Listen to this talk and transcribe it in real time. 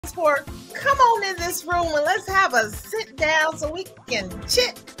for come on in this room and let's have a sit down so we can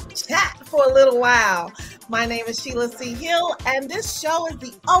chit chat for a little while. My name is Sheila C. Hill, and this show is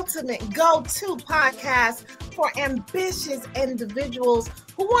the ultimate go-to podcast for ambitious individuals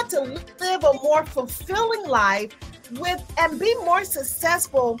who want to live a more fulfilling life and be more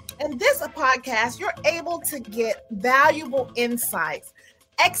successful. In this podcast, you're able to get valuable insights,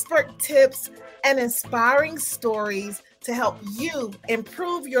 expert tips, and inspiring stories to help you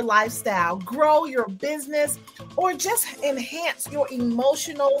improve your lifestyle, grow your business, or just enhance your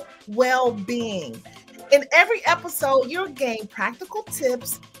emotional well-being. In every episode, you'll gain practical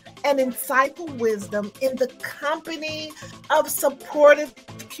tips and insightful wisdom in the company of supportive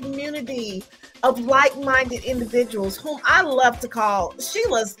community of like-minded individuals whom I love to call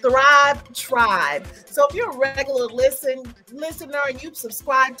Sheila's Thrive Tribe. So if you're a regular listener and you've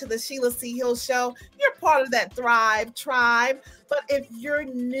subscribed to the Sheila C. Hill Show, you're part of that Thrive Tribe. But if you're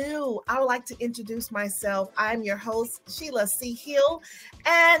new, I would like to introduce myself. I'm your host, Sheila C. Hill,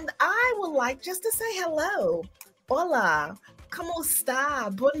 and I would like just to say hello. Hola, ¿cómo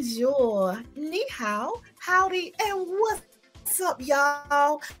está? Bonjour, ni hao, howdy, and what's up,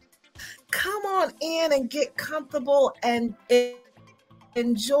 y'all? Come on in and get comfortable and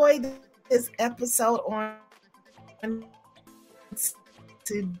enjoy this episode on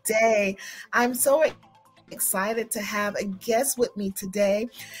today. I'm so excited to have a guest with me today.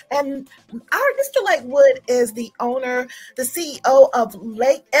 And Mr. LWood is the owner, the CEO of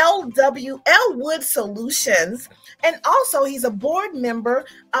LWood Solutions. And also he's a board member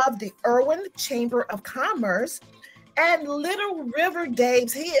of the Irwin Chamber of Commerce. And Little River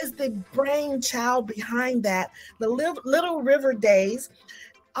Days, he is the brainchild behind that, the Little River Days.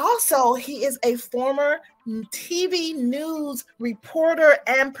 Also, he is a former TV news reporter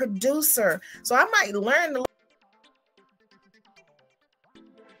and producer. So I might learn a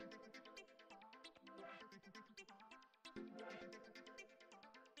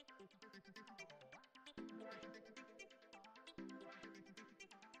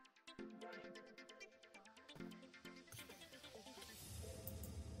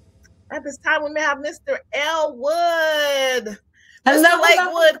At this time, we may have Mr. LWood. Hello, Mr.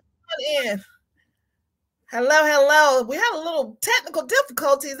 LWood, come in. Hello. We had a little technical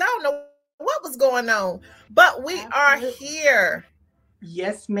difficulties. I don't know what was going on, but we are here.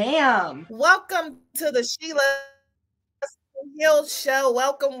 Yes, ma'am. Welcome to the Sheila Hill Show.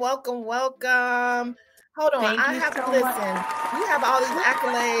 Welcome. Hold on. I have to listen. You have all these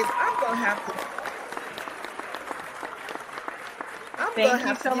accolades. I'm going to have to. Thank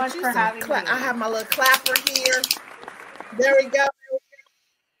you so much for having me. I have my little clapper here. There we go.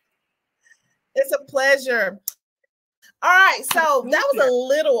 It's a pleasure. All right. So that was a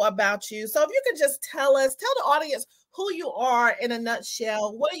little about you. So if you could just tell the audience who you are in a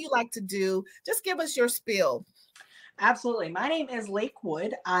nutshell. What do you like to do? Just give us your spiel. Absolutely. My name is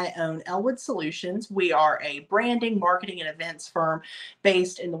LWood. I own LWood Solutions. We are a branding, marketing, and events firm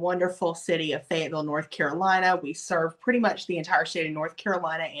based in the wonderful city of Fayetteville, North Carolina. We serve pretty much the entire state of North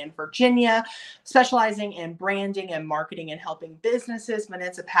Carolina and Virginia, specializing in branding and marketing and helping businesses,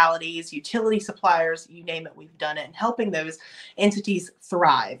 municipalities, utility suppliers, you name it, we've done it, and helping those entities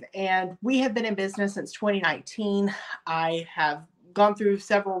thrive. And we have been in business since 2019. I have gone through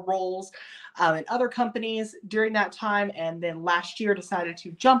several roles in other companies during that time, and then last year decided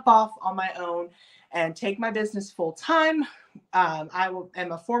to jump off on my own and take my business full time. I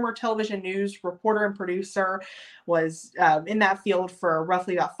am a former television news reporter and producer, was in that field for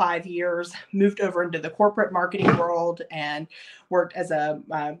roughly about 5 years, moved over into the corporate marketing world and worked as a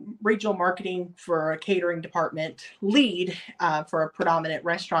regional marketing for a catering department lead for a predominant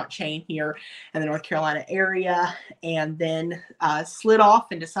restaurant chain here in the North Carolina area, and then slid off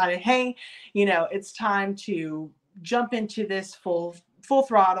and decided, hey, it's time to jump into this full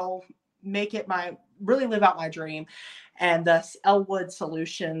throttle, really live out my dream. And thus LWood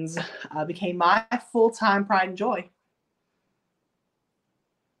Solutions became my full-time pride and joy.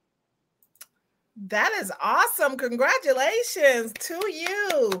 That is awesome. Congratulations to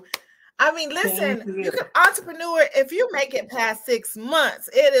you. I mean, listen, you can entrepreneur, if you make it past 6 months,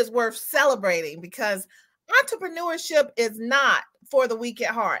 it is worth celebrating because entrepreneurship is not for the weak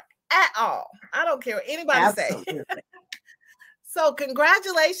at heart at all. I don't care what anybody say. So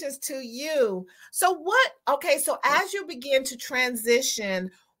congratulations to you. So as you begin to transition,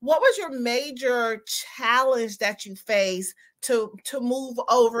 what was your major challenge that you faced to move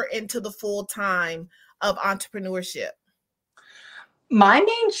over into the full time of entrepreneurship? My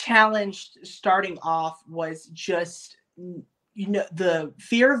main challenge starting off was just the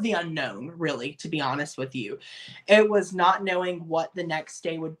fear of the unknown, really, to be honest with you. It was not knowing what the next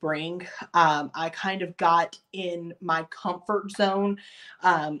day would bring. I kind of got in my comfort zone,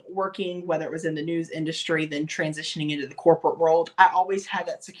 working, whether it was in the news industry, then transitioning into the corporate world. I always had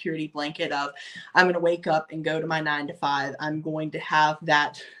that security blanket of, I'm going to wake up and go to my 9 to 5. I'm going to have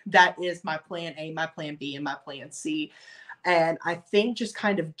that. That is my plan A, my plan B, and my plan C. And I think just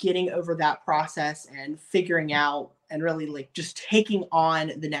kind of getting over that process and figuring out and really like just taking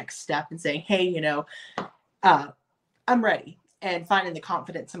on the next step and saying, hey, I'm ready, and finding the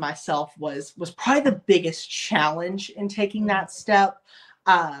confidence in myself was probably the biggest challenge in taking that step.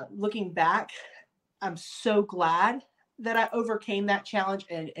 Looking back, I'm so glad that I overcame that challenge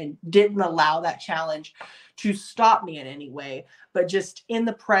and didn't allow that challenge to stop me in any way. But just in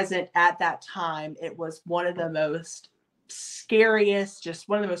the present at that time, it was one of the most scariest, just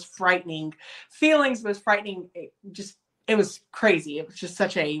one of the most frightening feelings, most frightening. It was crazy. It was just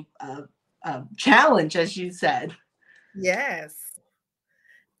such a challenge, as you said. Yes,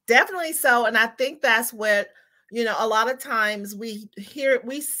 definitely so. And I think that's what, a lot of times we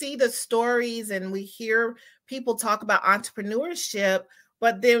see the stories and we hear people talk about entrepreneurship,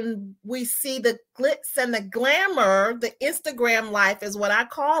 but then we see the glitz and the glamour, the Instagram life is what I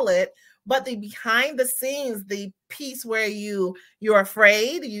call it. But the behind the scenes, the piece where you're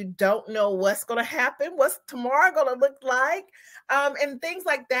afraid, you don't know what's going to happen, what's tomorrow going to look like, and things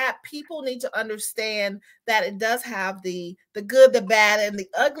like that. People need to understand that it does have the good, the bad, and the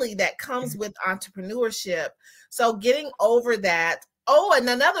ugly that comes with entrepreneurship. So getting over that. Oh, and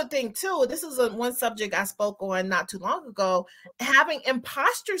another thing too, this is one subject I spoke on not too long ago, having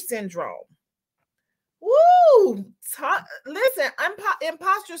imposter syndrome. Woo! Listen,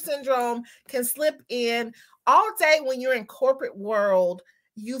 imposter syndrome can slip in all day when you're in corporate world.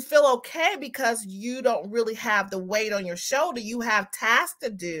 You feel okay because you don't really have the weight on your shoulder. You have tasks to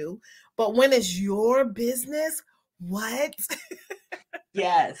do, but when it's your business, what?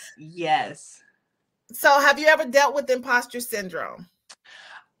 Yes. So have you ever dealt with imposter syndrome?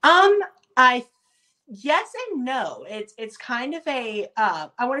 Yes and no. It's kind of a I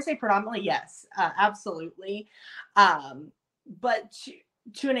want to say predominantly yes, absolutely, but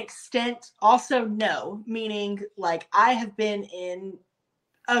to an extent also no. Meaning, like, I have been in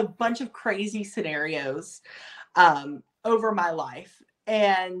a bunch of crazy scenarios over my life,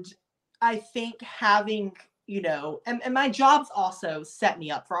 and I think having and my jobs also set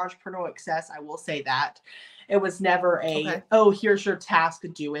me up for entrepreneurial success. I will say that. It was never Okay. oh, here's your task,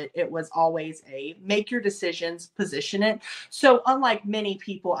 do it. It was always a make your decisions, position it. So unlike many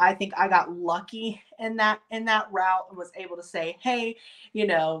people, I think I got lucky in that route and was able to say, hey,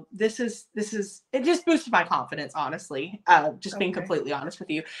 this is it just boosted my confidence, honestly. Just being completely honest with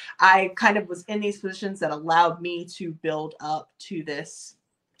you. I kind of was in these positions that allowed me to build up to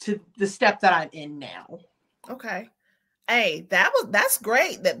the step that I'm in now. Okay. Hey, that's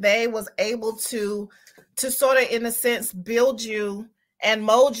great that they was able to sort of, in a sense, build you and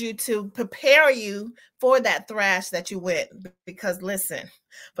mold you to prepare you for that thrash that you went. Because listen,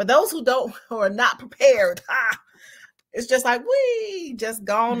 for those who are not prepared, it's just like we just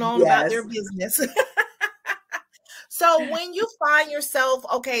gone on about their business. So when you find yourself,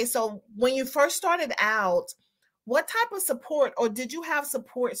 so when you first started out, what type of support, or did you have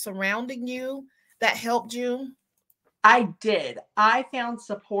support surrounding you that helped you? I did. I found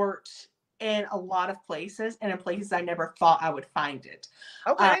support in a lot of places, and in places I never thought I would find it.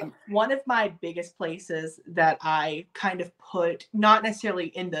 Okay. One of my biggest places that I kind of put, not necessarily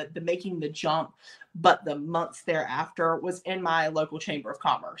in the making the jump, but the months thereafter, was in my local chamber of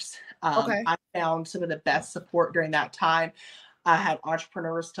commerce. Okay. I found some of the best support during that time. I had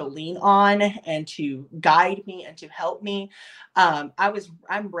entrepreneurs to lean on and to guide me and to help me.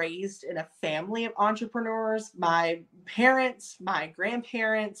 I'm raised in a family of entrepreneurs. My parents, my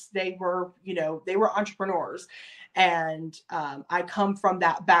grandparents, they were entrepreneurs. And I come from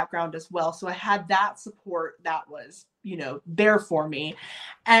that background as well. So I had that support that was, there for me.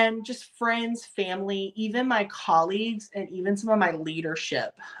 And just friends, family, even my colleagues, and even some of my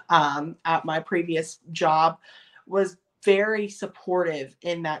leadership at my previous job was very supportive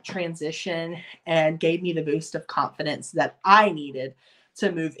in that transition and gave me the boost of confidence that I needed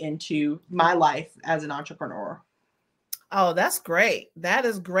to move into my life as an entrepreneur. Oh, that's great. That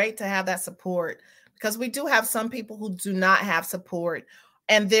is great to have that support, because we do have some people who do not have support,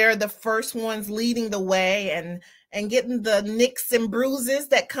 and they're the first ones leading the way and getting the nicks and bruises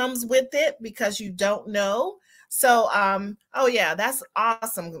that comes with it because you don't know. So, oh yeah, that's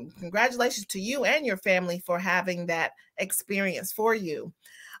awesome. Congratulations to you and your family for having that experience for you.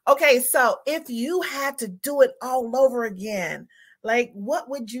 Okay, so if you had to do it all over again, like what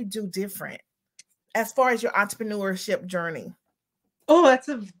would you do different as far as your entrepreneurship journey? Oh, that's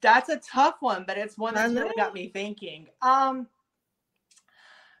a tough one, but it's one I that's know. really got me thinking.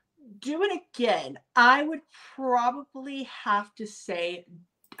 Do it again. I would probably have to say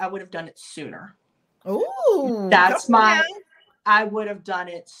I would have done it sooner. Ooh, come That's on my now. I would have done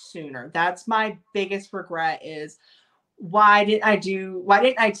it sooner. That's my biggest regret is why didn't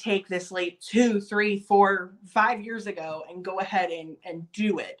I take this leap 2, 3, 4, 5 years ago and go ahead and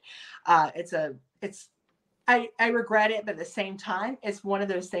do it? It's I regret it, but at the same time, it's one of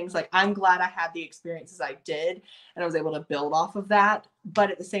those things like I'm glad I had the experiences I did and I was able to build off of that. But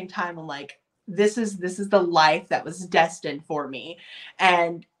at the same time, I'm like, this is the life that was destined for me.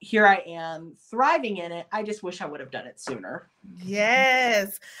 And here I am thriving in it. I just wish I would have done it sooner.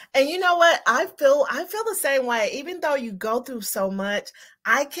 Yes. And you know what? I feel the same way. Even though you go through so much,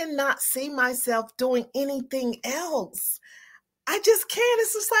 I cannot see myself doing anything else. I just can't.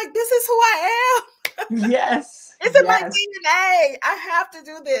 It's just like this is who I am. Yes. It's in my Yes. DNA. I have to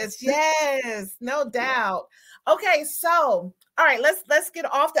do this. Yes, no doubt. Okay, so all right, let's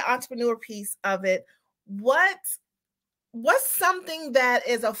get off the entrepreneur piece of it. What what's something that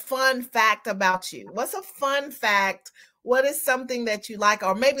is a fun fact about you? What's a fun fact? What is something that you like,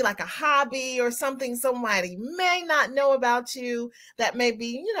 or maybe like a hobby or something somebody may not know about you that may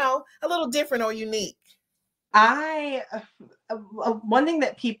be, a little different or unique? I one thing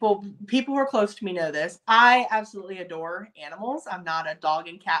that people who are close to me know this. I absolutely adore animals. I'm not a dog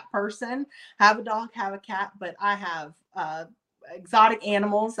and cat person. Have a dog, have a cat, but I have exotic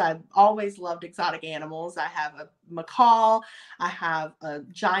animals. I've always loved exotic animals. I have a macaw. I have a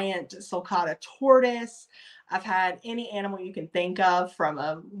giant sulcata tortoise. I've had any animal you can think of, from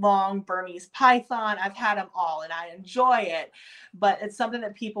a long Burmese python. I've had them all and I enjoy it. But it's something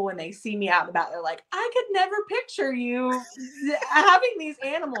that people, when they see me out and about, they're like, I could never picture you having these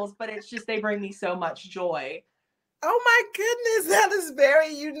animals, but it's just they bring me so much joy. Oh my goodness, that is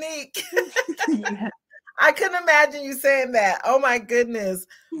very unique. Yeah. I couldn't imagine you saying that. Oh my goodness.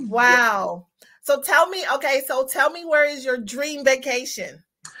 Yeah. Wow. So tell me where is your dream vacation?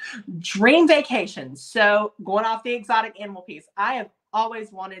 Dream vacation. So going off the exotic animal piece, I have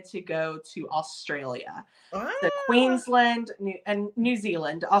always wanted to go to Australia. So Ah, Queensland and New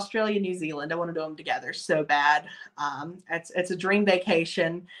Zealand, Australia, New Zealand. I want to do them together so bad. It's a dream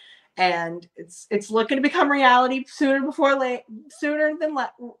vacation, and it's looking to become reality sooner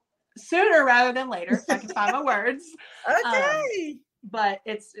rather than later, if I can find my words. Um, okay. but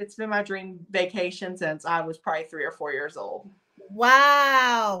it's been my dream vacation since I was probably 3 or 4 years old.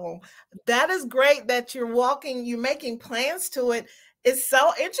 Wow. That is great that you're making plans to it. It's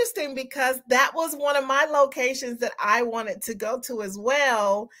so interesting because that was one of my locations that I wanted to go to as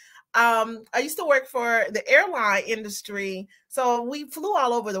well. I used to work for the airline industry, so we flew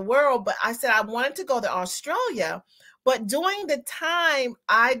all over the world, but I said I wanted to go to Australia. But during the time,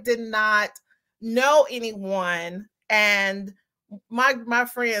 I did not know anyone, and my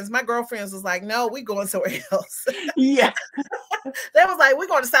girlfriends was like, no, we going somewhere else. Yeah. They was like, we're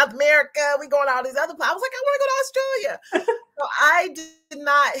going to South America, we going to all these other places. I was like, I want to go to Australia. So I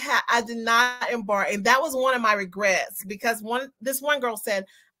did not embark. And that was one of my regrets because this one girl said,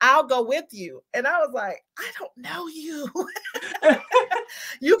 I'll go with you. And I was like, I don't know you.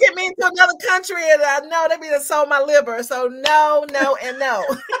 You get me into another country and I know they be to sold my liver. So no, no, and no.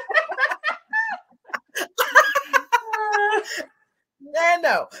 And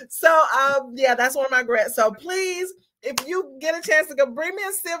no. So yeah, that's one of my regrets. So please, if you get a chance to go, bring me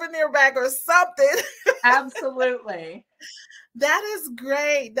a souvenir back or something. Absolutely. That is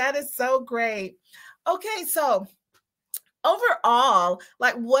great. That is so great. Okay, so overall,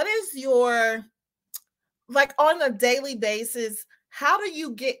 like what is your like on a daily basis, how do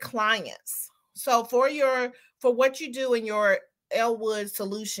you get clients? So for what you do in your LWood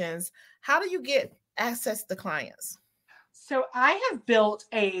Solutions, how do you get access to clients? So I have built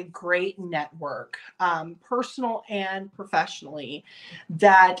a great network, personal and professionally,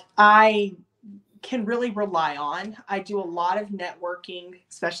 that I can really rely on. I do a lot of networking,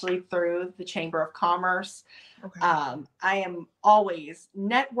 especially through the Chamber of Commerce. Okay. I am always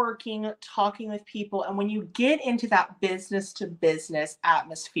networking, talking with people. And when you get into that business to business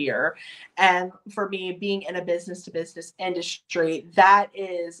atmosphere, and for me, being in a business to business industry, that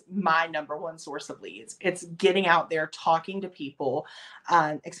is my number one source of leads. It's getting out there, talking to people,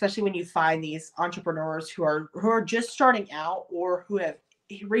 especially when you find these entrepreneurs who are just starting out or who have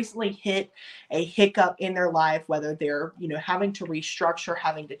recently hit a hiccup in their life, whether they're having to restructure,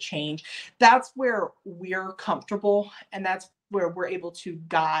 having to change. That's where we're comfortable, and that's where we're able to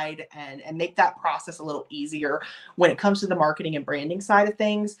guide and make that process a little easier when it comes to the marketing and branding side of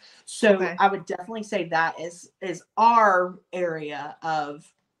things. So Okay. I would definitely say that is our area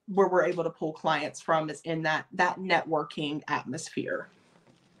of where we're able to pull clients from, is in that networking atmosphere.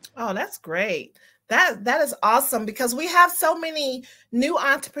 Oh, that's great. That is awesome, because we have so many new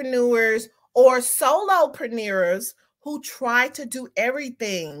entrepreneurs or solopreneurs who try to do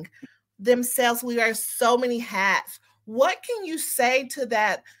everything themselves. We wear so many hats. What can you say to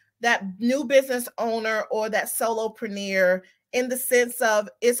that new business owner or that solopreneur, in the sense of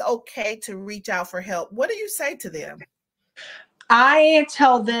it's okay to reach out for help? What do you say to them? I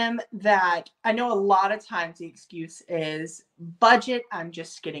tell them that I know a lot of times the excuse is budget. I'm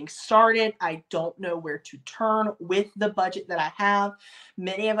just getting started. I don't know where to turn with the budget that I have.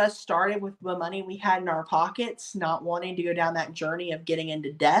 Many of us started with the money we had in our pockets, not wanting to go down that journey of getting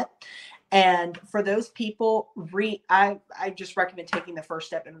into debt. And for those people, I just recommend taking the first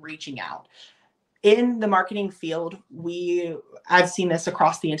step and reaching out. In the marketing field, I've seen this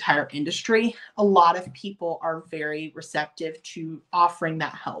across the entire industry. A lot of people are very receptive to offering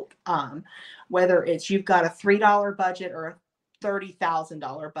that help. Whether it's you've got a $3 budget or a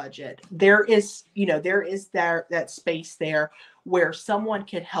 $30,000 budget, there is that space there where someone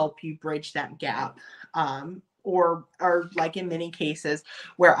can help you bridge that gap. Or like in many cases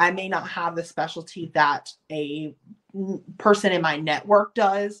where I may not have the specialty that a person in my network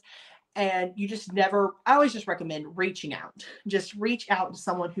does. And I always just recommend reaching out. Just reach out to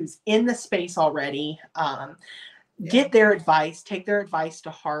someone who's in the space already. Get their advice, take their advice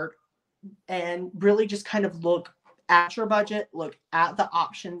to heart, and really just kind of look at your budget, look at the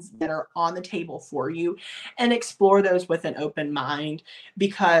options that are on the table for you, and explore those with an open mind.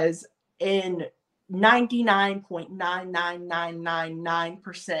 Because in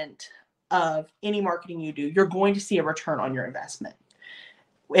 99.99999% of any marketing you do, you're going to see a return on your investment.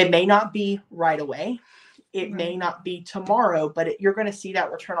 It may not be right away. It may not be tomorrow, but you're going to see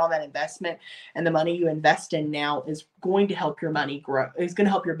that return on that investment. And the money you invest in now is going to help your money grow. It's going to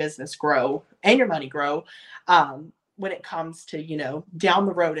help your business grow and your money grow when it comes to, down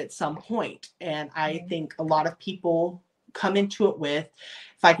the road at some point. And I think a lot of people come into it with,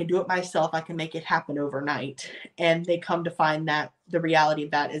 if I can do it myself, I can make it happen overnight. And they come to find that the reality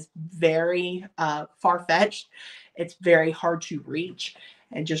of that is very far-fetched. It's very hard to reach.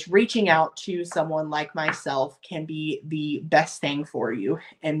 And just reaching out to someone like myself can be the best thing for you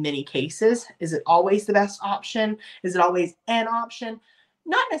in many cases. Is it always the best option? Is it always an option?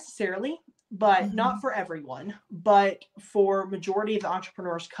 Not necessarily, but not for everyone. But for majority of the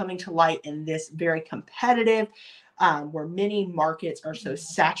entrepreneurs coming to light in this very competitive, where many markets are so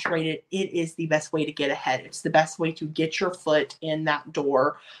saturated, it is the best way to get ahead. It's the best way to get your foot in that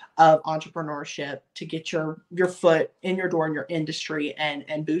door of entrepreneurship, to get your foot in your door in your industry and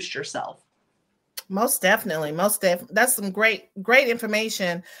boost yourself. Most definitely. That's some great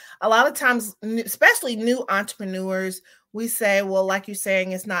information. A lot of times, especially new entrepreneurs, we say, well, like you're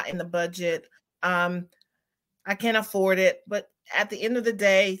saying, it's not in the budget. I can't afford it. But at the end of the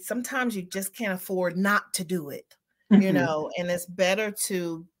day, sometimes you just can't afford not to do it. And it's better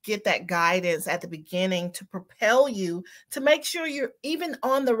to get that guidance at the beginning to propel you to make sure you're even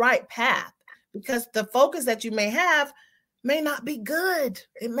on the right path, because the focus that you may have may not be good.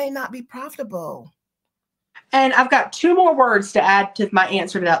 It may not be profitable. And I've got 2 more words to add to my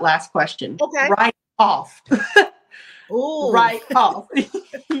answer to that last question. Okay. Write off. Ooh. Write off.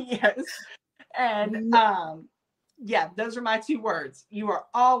 Yes. And yeah, those are my 2 words. You are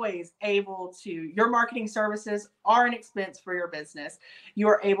always able to, your marketing services are an expense for your business. You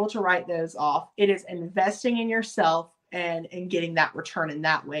are able to write those off. It is investing in yourself and getting that return in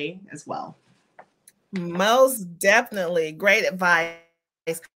that way as well. Most definitely. Great advice.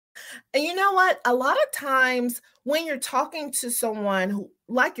 And you know what? A lot of times when you're talking to someone who,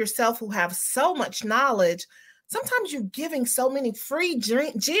 like yourself, who have so much knowledge, sometimes you're giving so many free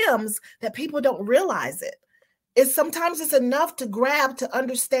gems that people don't realize it. Sometimes it's enough to grab to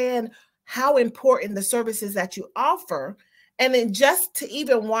understand how important the services that you offer. And then just to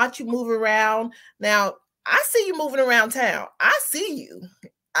even watch you move around. Now, I see you moving around town. I see you.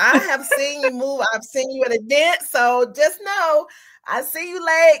 I have seen you move. I've seen you at a dance. So just know, I see you,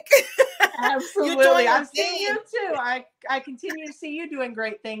 Lake. Absolutely. I've seen you too. I continue to see you doing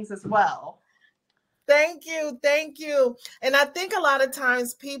great things as well. Thank you. Thank you. And I think a lot of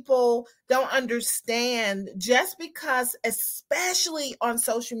times people don't understand, just because, especially on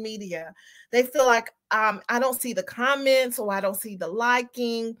social media, they feel like I don't see the comments, or I don't see the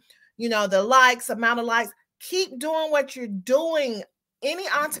liking, the likes, amount of likes. Keep doing what you're doing. any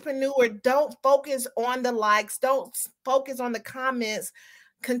entrepreneur, don't focus on the likes, don't focus on the comments.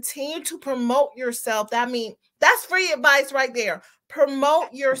 Continue to promote yourself. I mean, that's free advice right there.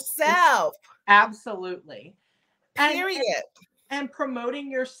 Promote yourself. Absolutely. Period. And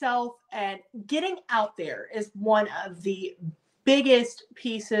promoting yourself and getting out there is one of the biggest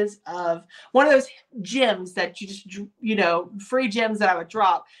pieces of one of those gems that you just, free gems that I would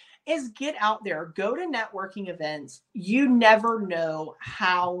drop is get out there, go to networking events. You never know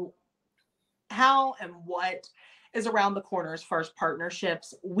how and what is around the corner as far as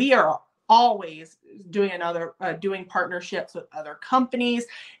partnerships. We are always doing partnerships with other companies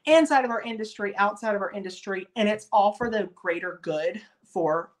inside of our industry, outside of our industry, and it's all for the greater good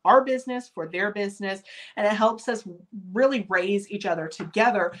for our business, for their business, and it helps us really raise each other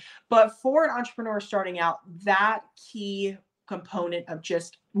together. But for an entrepreneur starting out, that key component of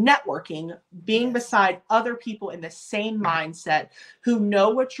just networking, being beside other people in the same mindset who know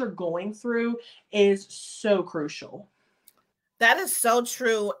what you're going through is so crucial. That is so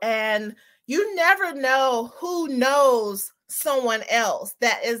true. And you never know who knows someone else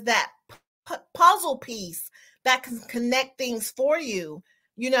that is that puzzle piece that can connect things for you.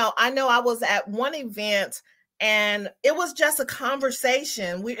 I know I was at one event and it was just a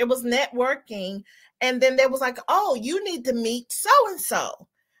conversation. It was networking. And then there was like, oh, you need to meet so-and-so.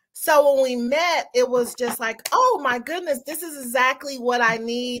 So when we met, it was just like, oh my goodness, this is exactly what I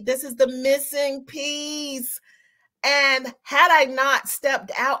need. This is the missing piece. And had I not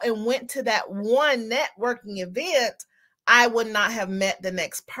stepped out and went to that one networking event, I would not have met the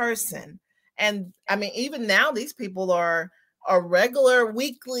next person. And I mean, even now, these people are regular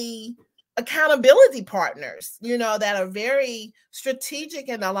weekly accountability partners, that are very strategic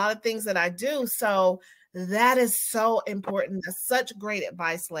in a lot of things that I do. So that is so important. That's such great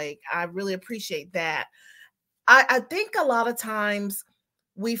advice, Lake. I really appreciate that. I think a lot of times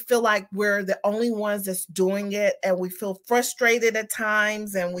we feel like we're the only ones that's doing it, and we feel frustrated at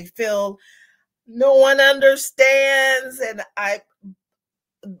times, and we feel no one understands. And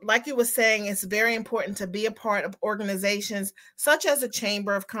like you were saying, it's very important to be a part of organizations such as the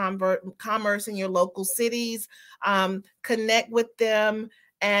Chamber of Commerce in your local cities, connect with them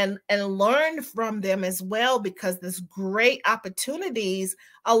and learn from them as well, because there's great opportunities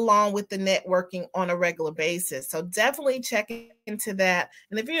along with the networking on a regular basis. So definitely check into that.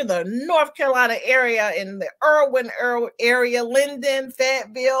 And if you're in the North Carolina area, in the Irwin area, Linden,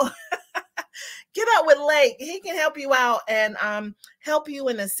 Fayetteville, get up with Lake. He can help you out and help you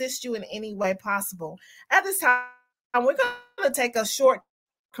and assist you in any way possible. At this time, we're going to take a short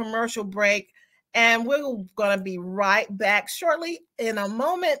commercial break, and we're going to be right back shortly in a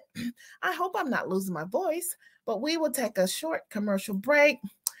moment. I hope I'm not losing my voice, but we will take a short commercial break.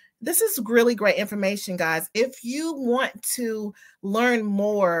 This is really great information, guys. If you want to learn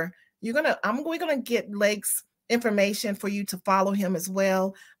more, we're going to get Lake's information for you to follow him as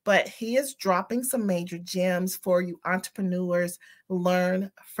well. But he is dropping some major gems for you entrepreneurs.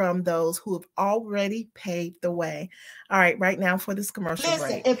 Learn from those who have already paved the way. All right, right now for this commercial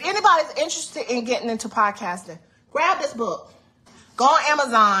break. If anybody's interested in getting into podcasting, grab this book. Go on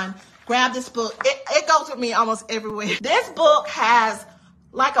Amazon, grab this book. It goes with me almost everywhere. This book has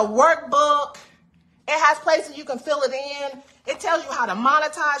like a workbook. It has places you can fill it in. It tells you how to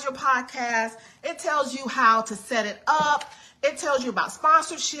monetize your podcast. It tells you how to set it up. It tells you about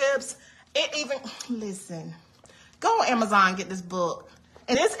sponsorships. Listen, go on Amazon and get this book.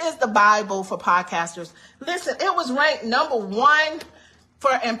 And this is the Bible for podcasters. Listen, it was ranked #1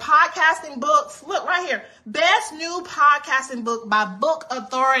 in podcasting books. Look right here. Best new podcasting book by Book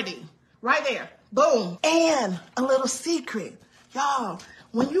Authority. Right there. Boom. And a little secret. Y'all,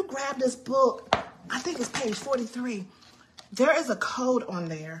 when you grab this book, I think it's page 43. There is a code on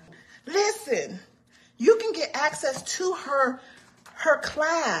there. Listen, you can get access to her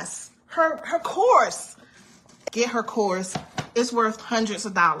class, her course. Get her course. It's worth hundreds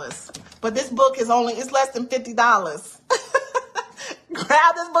of dollars. But this book it's less than $50.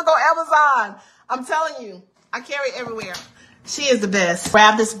 Grab this book on Amazon. I'm telling you, I carry it everywhere. She is the best.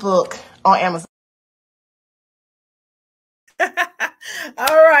 Grab this book on Amazon. All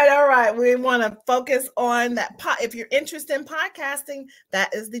right. We want to focus on that. If you're interested in podcasting,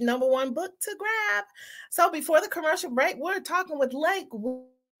 that is the #1 book to grab. So before the commercial break, we're talking with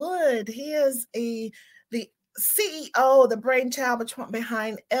LWood. He is the CEO, the brainchild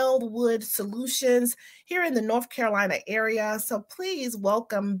behind LWood Solutions here in the North Carolina area. So please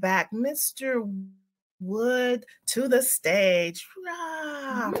welcome back Mr. Wood to the stage.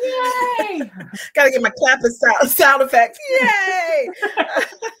 Yay! Gotta get my clapping sound effects. Yay!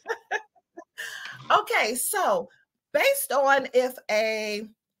 Okay, so based on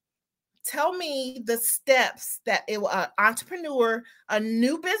tell me the steps that an entrepreneur, a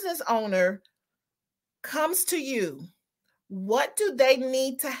new business owner comes to you. What do they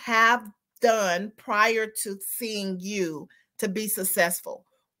need to have done prior to seeing you to be successful?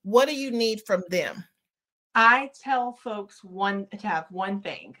 What do you need from them? I tell folks to have one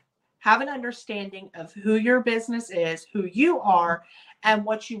thing. Have an understanding of who your business is, who you are, and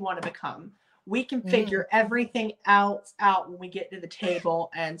what you want to become. We can figure everything out when we get to the table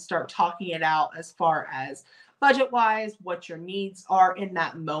and start talking it out as far as budget-wise, what your needs are in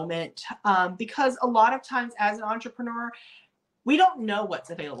that moment. Because a lot of times as an entrepreneur, we don't know what's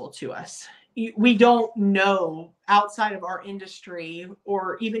available to us. We don't know outside of our industry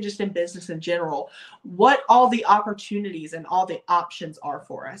or even just in business in general, what all the opportunities and all the options are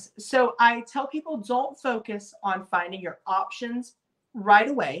for us. So I tell people, don't focus on finding your options right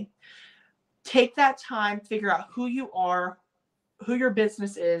away. Take that time, figure out who you are, who your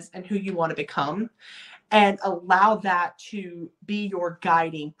business is, and who you want to become, and allow that to be your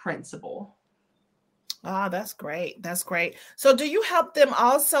guiding principle. Ah, that's great. That's great. So do you help them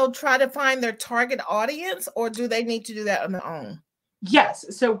also try to find their target audience, or do they need to do that on their own? Yes.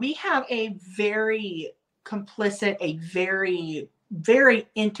 So we have a very complicit, a very, very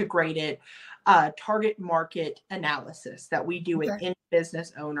integrated target market analysis that we do with Okay. any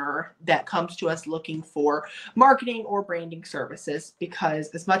business owner that comes to us looking for marketing or branding services, because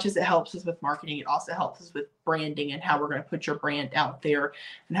as much as it helps us with marketing, it also helps us with branding and how we're going to put your brand out there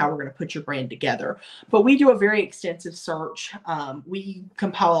and how we're going to put your brand together. But we do a very extensive search. We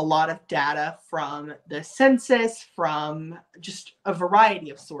compile a lot of data from the census, from just a variety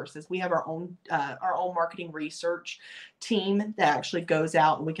of sources. We have our own marketing research team that actually goes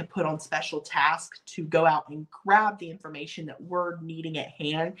out, and we can put on special tasks to go out and grab the information that we're needing at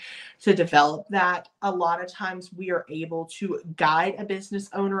hand to develop that. A lot of times we are able to guide a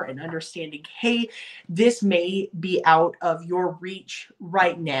business owner in understanding, hey, this may be out of your reach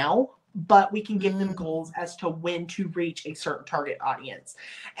right now, but we can give them goals as to when to reach a certain target audience.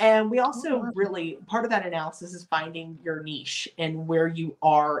 And we also really, part of that analysis is finding your niche and where you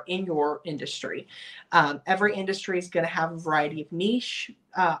are in your industry. Every industry is going to have a variety of niche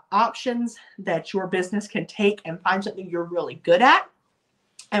options that your business can take and find something you're really good at.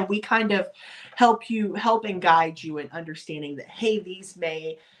 And we kind of help and guide you in understanding that, hey, these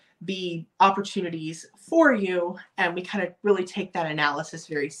may be opportunities for you. And we kind of really take that analysis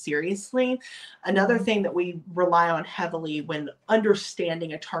very seriously. Another thing that we rely on heavily when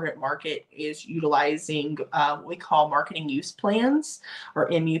understanding a target market is utilizing what we call marketing use plans, or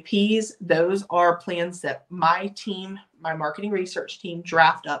MUPs. Those are plans that my marketing research team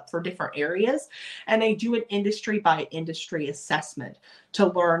draft up for different areas. And they do an industry by industry assessment to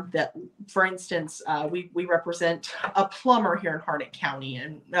learn that, for instance, we represent a plumber here in Harnett County.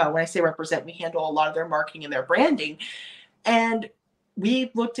 And when I say represent, we handle a lot of their marketing and their branding. And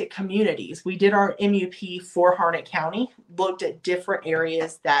we looked at communities. We did our MUP for Harnett County, looked at different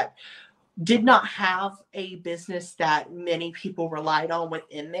areas that did not have a business that many people relied on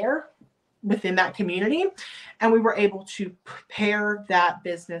within that community. And we were able to pair that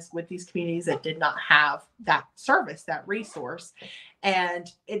business with these communities that did not have that service, that resource. And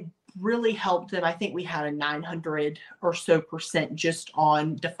it really helped them. I think we had a 900 or so % just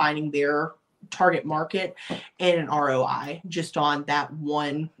on defining their target market and an ROI just on that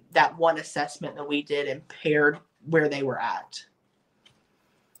one assessment that we did and paired where they were at.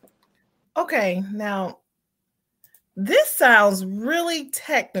 Okay, now this sounds really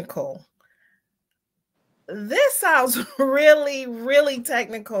technical. This sounds really, really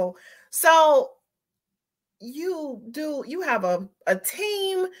technical. So you have a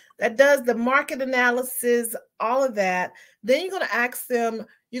team that does the market analysis, all of that. Then you're going to ask them,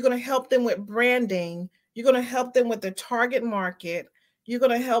 you're going to help them with branding. You're going to help them with the target market. You're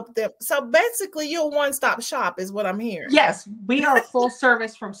going to help them. So basically you're a one-stop shop is what I'm hearing. Yes, we are full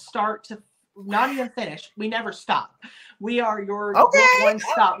service from start to not even finished. We never stop. We are your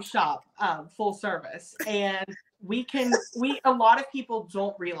one-stop shop, full service. And a lot of people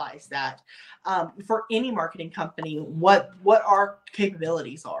don't realize that for any marketing company, what our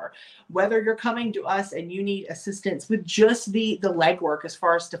capabilities are. Whether you're coming to us and you need assistance with just the legwork as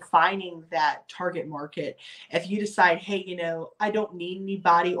far as defining that target market, if you decide, hey, I don't need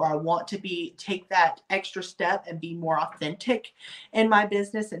anybody, or I want to take that extra step and be more authentic in my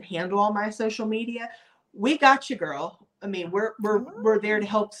business and handle all my social media, we got you, girl. I mean, we're there to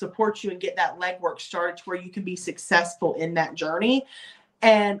help support you and get that legwork started to where you can be successful in that journey.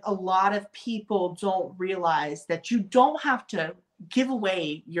 And a lot of people don't realize that you don't have to give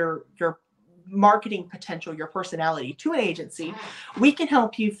away your marketing potential, your personality to an agency, we can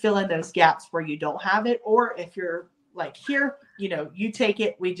help you fill in those gaps where you don't have it. Or if you're like, here, you take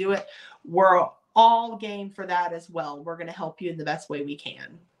it, we do it. We're all game for that as well. We're going to help you in the best way we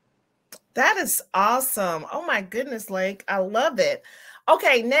can. That is awesome. Oh my goodness, Lake. I love it.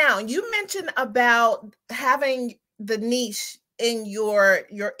 Okay, now you mentioned about having the niche in your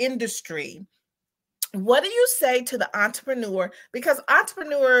industry. What do you say to the entrepreneur? Because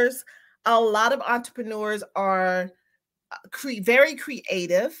a lot of entrepreneurs are very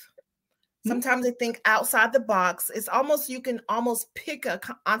creative. Sometimes they think outside the box. It's almost, you can almost pick an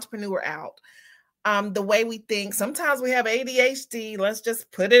entrepreneur out. The way we think. Sometimes we have ADHD. Let's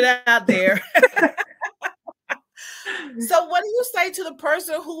just put it out there. So what do you say to the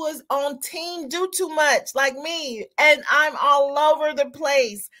person who is on team do too much, like me, and I'm all over the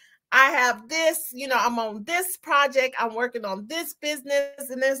place? I have this, I'm on this project, I'm working on this business,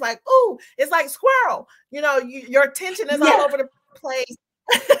 and it's like, ooh, it's like squirrel. Your attention is all over the place.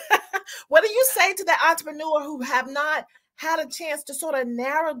 What do you say to that entrepreneur who have not had a chance to sort of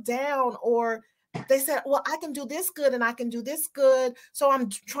narrow down, or they said, well, I can do this good and I can do this good, so I'm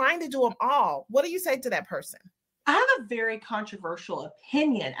trying to do them all? What do you say to that person? I have a very controversial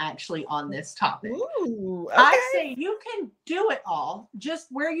opinion actually on this topic. Ooh, okay. I say you can do it all. Just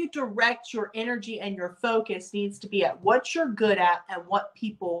where you direct your energy and your focus needs to be at what you're good at and what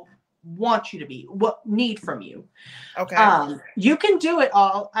people want you to be, what need from you. Okay. You can do it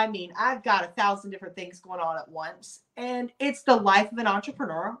all. I mean, I've got 1,000 different things going on at once, and it's the life of an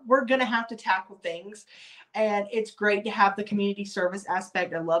entrepreneur. We're going to have to tackle things, and it's great to have the community service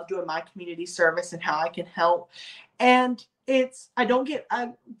aspect. I love doing my community service and how I can help. And I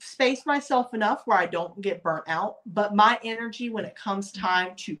space myself enough where I don't get burnt out, but my energy, when it comes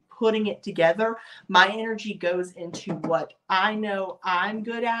time to putting it together, my energy goes into what I know I'm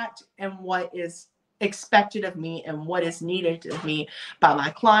good at and what is expected of me and what is needed of me by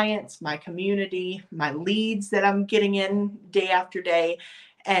my clients, my community, my leads that I'm getting in day after day,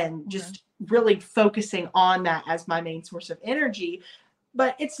 and just really focusing on that as my main source of energy.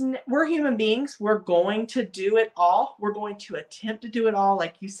 But we're human beings. We're going to do it all. We're going to attempt to do it all.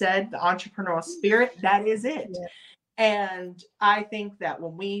 Like you said, the entrepreneurial spirit, that is it. Yeah. And I think that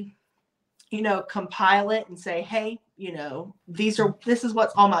when we, compile it and say, hey, this is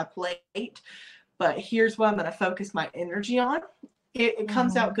what's on my plate, but here's what I'm going to focus my energy on, it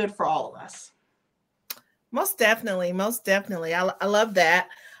comes out good for all of us. Most definitely. Most definitely. I love that.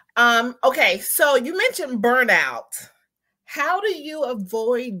 Okay. So you mentioned burnout. How do you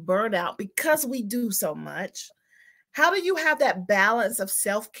avoid burnout? Because we do so much. How do you have that balance of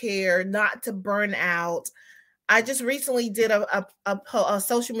self-care, not to burn out? I just recently did a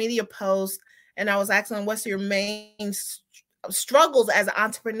social media post, and I was asking, what's your main struggles as an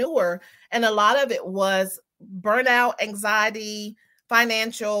entrepreneur? And a lot of it was burnout, anxiety,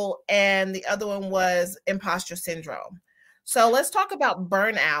 financial, and the other one was imposter syndrome. So let's talk about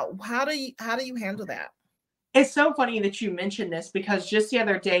burnout. How do you handle that? It's so funny that you mentioned this, because just the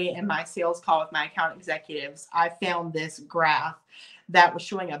other day in my sales call with my account executives, I found this graph that was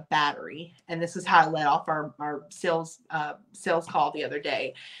showing a battery. And this is how I led off our sales call the other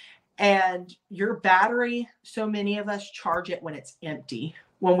day. And your battery, so many of us charge it when it's empty,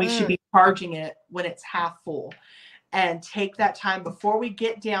 when we should be charging it when it's half full. And take that time before we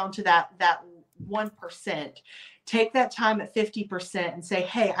get down to that 1%. Take that time at 50% and say,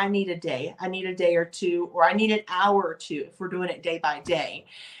 hey, I need a day or two, or I need an hour or two if we're doing it day by day.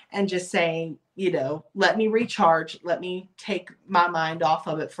 And just saying, let me recharge, let me take my mind off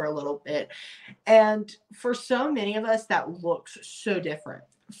of it for a little bit. And for so many of us, that looks so different.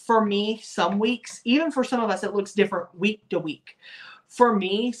 For me, some weeks, even for some of us, it looks different week to week. For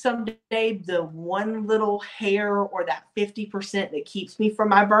me, someday, the one little hair or that 50% that keeps me from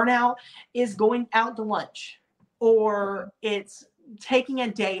my burnout is going out to lunch, or it's taking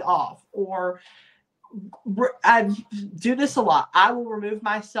a day off, or I do this a lot. I will remove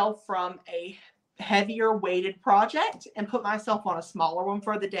myself from a heavier weighted project and put myself on a smaller one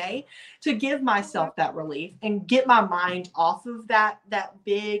for the day to give myself that relief and get my mind off of that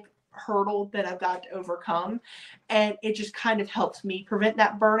big hurdle that I've got to overcome. And it just kind of helps me prevent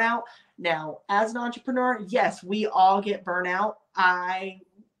that burnout. Now, as an entrepreneur, yes, we all get burnout. I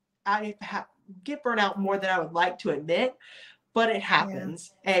get burnout more than I would like to admit, but it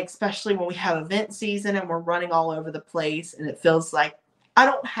happens, especially when we have event season and we're running all over the place and it feels like I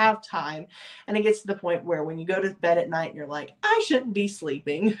don't have time. And it gets to the point where when you go to bed at night and you're like, I shouldn't be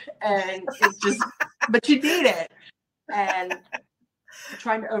sleeping. And it's just, but you need it. And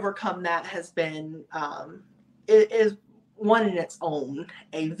trying to overcome that has been, it is one in its own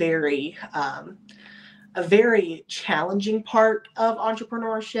a very challenging part of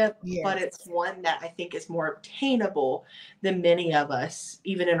entrepreneurship, but Yes. it's one that I think is more obtainable than many of us,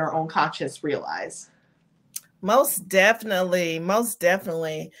 even in our own conscience, realize. Most definitely. Most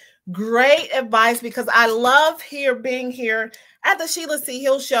definitely. Great advice, because I love being here at the Sheila C.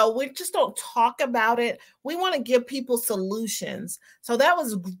 Hill Show. We just don't talk about it. We want to give people solutions. So that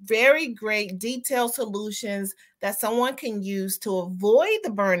was very great, detailed solutions that someone can use to avoid the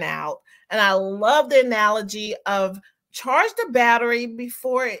burnout. And I love the analogy of charge the battery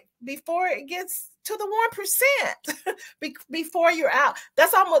before it gets to the 1%, before you're out.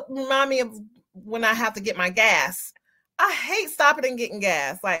 That's almost remind me of when I have to get my gas. I hate stopping and getting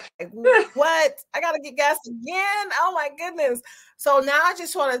gas. Like, what? I got to get gas again? Oh my goodness. So now I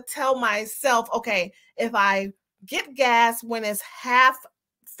just want to tell myself, okay, if I get gas when it's half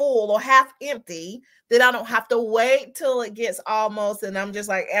full or half empty, then I don't have to wait till it gets almost, and I'm just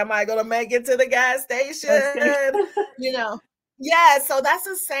like, am I going to make it to the gas station? You know? Yeah, so that's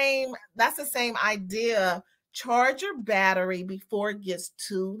the same idea. Charge your battery before it gets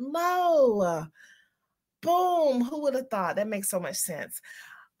too low. Boom. Who would have thought? That makes so much sense.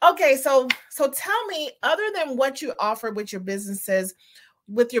 Okay, so tell me, other than what you offer with your business,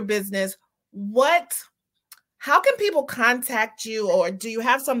 how can people contact you, or do you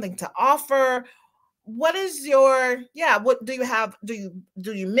have something to offer? What is what do you have? Do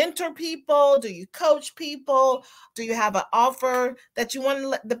you mentor people? Do you coach people? Do you have an offer that you want to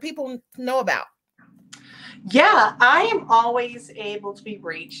let the people know about? Yeah, I am always able to be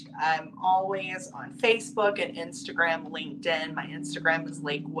reached. I'm always on Facebook and Instagram, LinkedIn. My Instagram is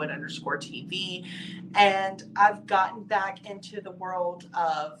LakeWood_TV. And I've gotten back into the world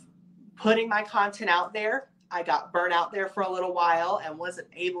of putting my content out there. I got burnt out there for a little while and wasn't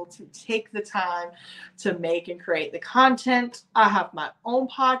able to take the time to make and create the content. I have my own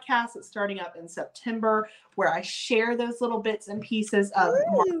podcast that's starting up in September, where I share those little bits and pieces of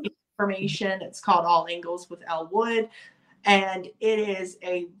marketing information. It's called All Angles with LWood, and it is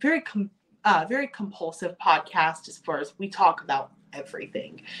a very compulsive podcast as far as we talk about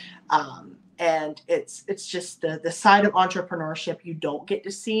everything. And it's just the side of entrepreneurship you don't get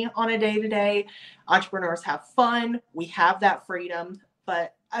to see on a day-to-day. Entrepreneurs have fun. We have that freedom,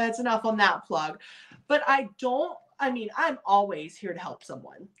 but that's enough on that plug. But I'm always here to help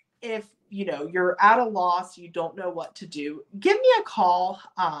someone. If you're at a loss, you don't know what to do, give me a call,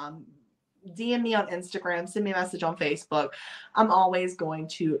 DM me on Instagram, send me a message on Facebook. I'm always going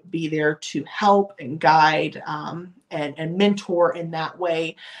to be there to help and guide, and mentor in that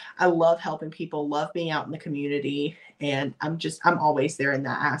way. I love helping people, love being out in the community, and I'm always there in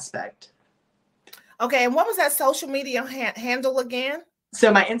that aspect. Okay, and what was that social media handle again? So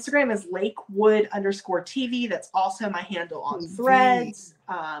my Instagram is LakeWood_TV. That's also my handle on Threads.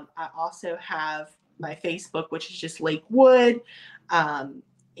 I also have my Facebook, which is just LakeWood, and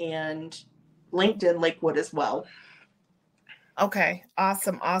LinkedIn LakeWood as well. Okay,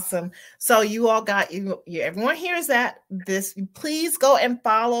 awesome. So you all got everyone hears that. Please go and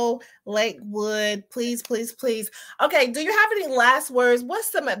follow LakeWood. Please. Okay, do you have any last words?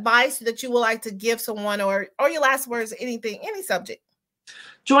 What's some advice that you would like to give someone, or your last words, anything, any subject?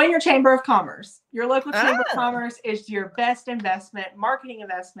 Join your Chamber of Commerce. Your local Chamber of Commerce is your best marketing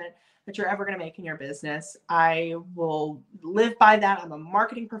investment that you're ever going to make in your business. I will live by that. I'm a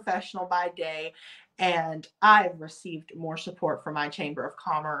marketing professional by day, and I've received more support from my Chamber of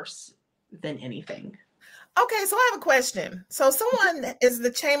Commerce than anything. Okay, so I have a question. So someone is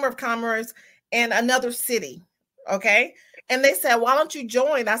the Chamber of Commerce in another city, okay? And they said, why don't you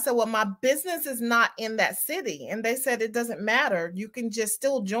join? I said, well, my business is not in that city. And they said, it doesn't matter. You can just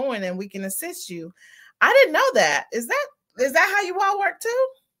still join and we can assist you. I didn't know that. Is that how you all work too?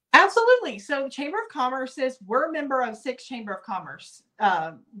 Absolutely. So Chamber of Commerce we're a member of 6 Chamber of Commerce,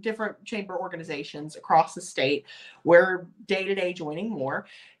 different chamber organizations across the state. We're day-to-day joining more.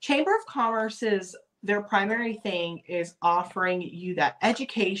 Chamber of Commerce their primary thing is offering you that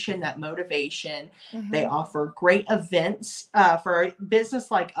education, that motivation. Mm-hmm. They offer great events. For a business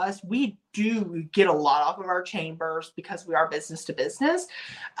like us, we do get a lot off of our chambers because we are business to business.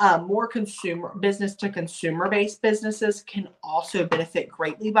 More business to consumer based businesses can also benefit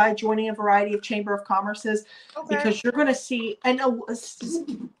greatly by joining a variety of Chamber of Commerces, because you're going to see, and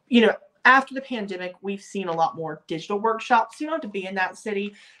after the pandemic, we've seen a lot more digital workshops. You don't have to be in that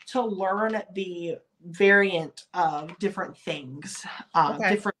city to learn the variant of different things,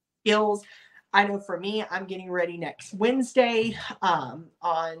 different skills. I know for me, I'm getting ready next Wednesday on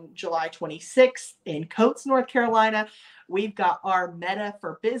July 26th in Coates, North Carolina. We've got our Meta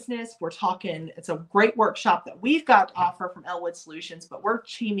for Business. We're talking, it's a great workshop that we've got to offer from LWood Solutions, but we're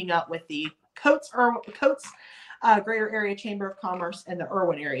teaming up with the Coates Greater Area Chamber of Commerce and the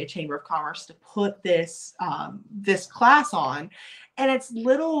Irwin Area Chamber of Commerce to put this this class on. And it's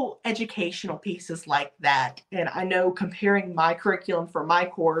little educational pieces like that. And I know comparing my curriculum for my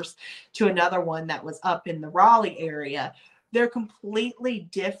course to another one that was up in the Raleigh area, they're completely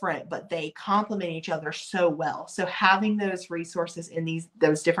different, but they complement each other so well. So having those resources in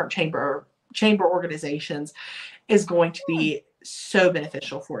those different chamber organizations is going to be so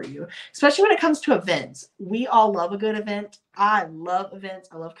beneficial for you, especially when it comes to events. We all love a good event. I love events.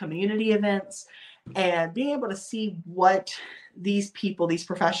 I love community events, and being able to see what these people, these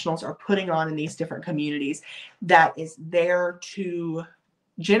professionals are putting on in these different communities that is there to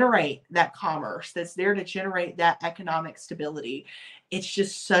generate that commerce, that's there to generate that economic stability. It's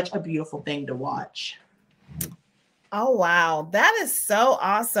just such a beautiful thing to watch. Oh, wow. That is so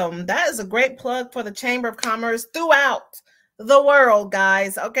awesome. That is a great plug for the Chamber of Commerce throughout the world,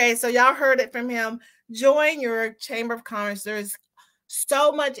 guys. Okay, so y'all heard it from him. Join your Chamber of Commerce. There's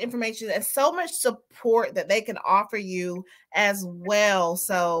so much information and so much support that they can offer you as well.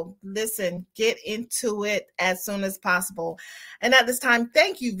 So listen, get into it as soon as possible. And at this time,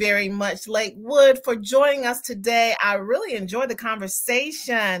 thank you very much, LWood, for joining us today. I really enjoyed the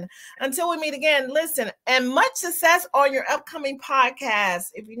conversation. Until we meet again, listen, and much success on your upcoming podcast.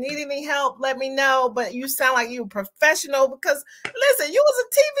 If you need any help, let me know. But you sound like you're a professional because, listen, you was a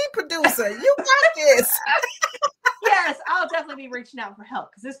TV producer. You got this. Yes, I'll definitely be reaching out for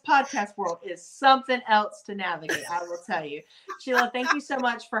help because this podcast world is something else to navigate, I will tell you. Sheila, thank you so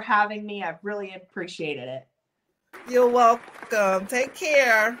much for having me. I've really appreciated it. You're welcome. Take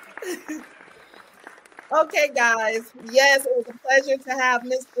care. Okay, guys. Yes, it was a pleasure to have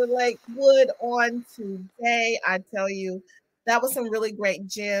Mr. LWood on today. I tell you, that was some really great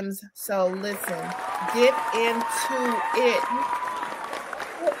gems. So listen, get into it.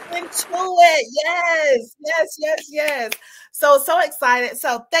 Into it. Yes. So excited.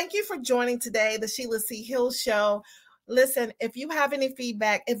 So thank you for joining today, the Sheila C. Hill Show. Listen, if you have any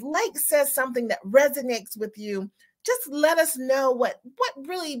feedback, if Lake says something that resonates with you, just let us know what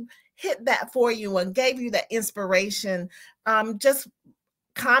really hit that for you and gave you that inspiration. Just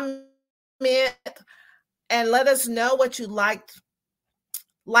comment and let us know what you liked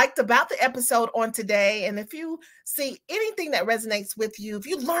about the episode on today. And if you see anything that resonates with you, if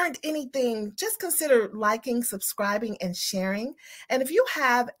you learned anything, just consider liking, subscribing, and sharing. And if you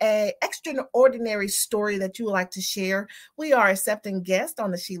have an extraordinary story that you would like to share, we are accepting guests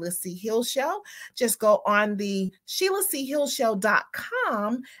on the Sheila C. Hill Show. Just go on the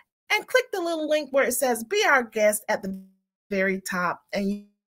SheilaCHillShow.com and click the little link where it says be our guest at the very top, and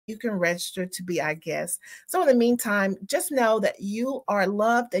you can register to be our guest. So in the meantime, just know that you are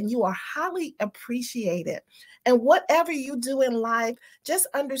loved and you are highly appreciated. And whatever you do in life, just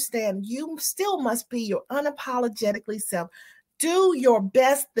understand you still must be your unapologetically self. Do your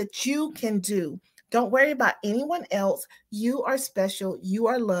best that you can do. Don't worry about anyone else. You are special, you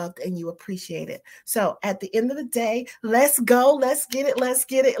are loved, and you appreciate it. So at the end of the day, let's go. Let's get it.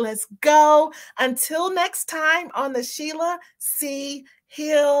 Let's go. Until next time on the Sheila C.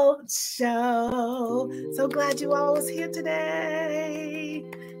 Hill Show. So glad you all was here today.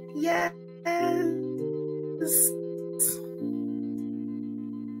 Yes.